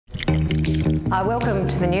Welcome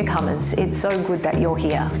to the newcomers. It's so good that you're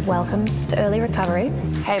here. Welcome to early recovery.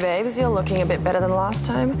 Hey babes, you're looking a bit better than last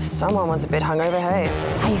time. Someone was a bit hungover, hey.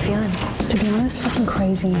 How you feeling? To be honest, fucking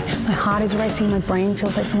crazy. My heart is racing, my brain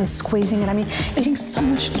feels like someone's squeezing it at me. Eating so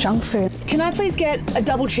much junk food. Can I please get a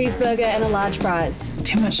double cheeseburger and a large fries?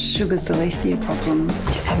 Too much sugar's the least of your problems.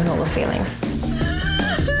 Just having all the feelings.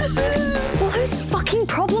 Well, whose fucking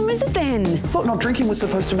problem is it then? I thought not drinking was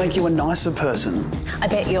supposed to make you a nicer person. I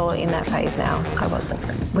bet you're in that phase now. I wasn't.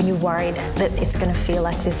 When you're worried that it's going to feel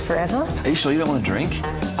like this forever. Are you sure you don't want to drink?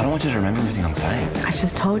 I don't want you to remember everything I'm saying. I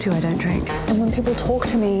just told you I don't drink. And when people talk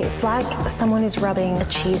to me, it's like someone is rubbing a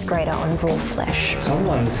cheese grater on raw flesh.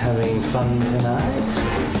 Someone's having fun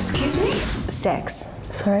tonight. Excuse me? Sex.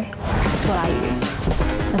 Sorry? It's what I used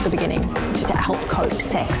at the beginning to help cope with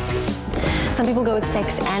sex. Some people go with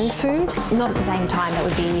sex and food, not at the same time. That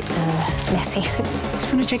would be messy.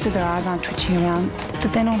 Just want to check that their eyes aren't twitching around,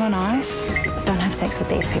 that they're not on ice. Don't have sex with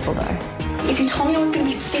these people, though. If you told me I was going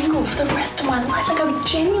to be single for the rest of my life, like, I would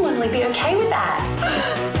genuinely be okay with that.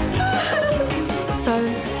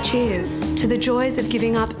 So, cheers to the joys of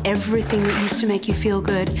giving up everything that used to make you feel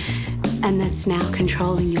good and that's now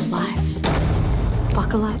controlling your life.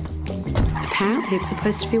 Buckle up. Apparently, it's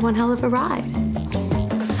supposed to be one hell of a ride.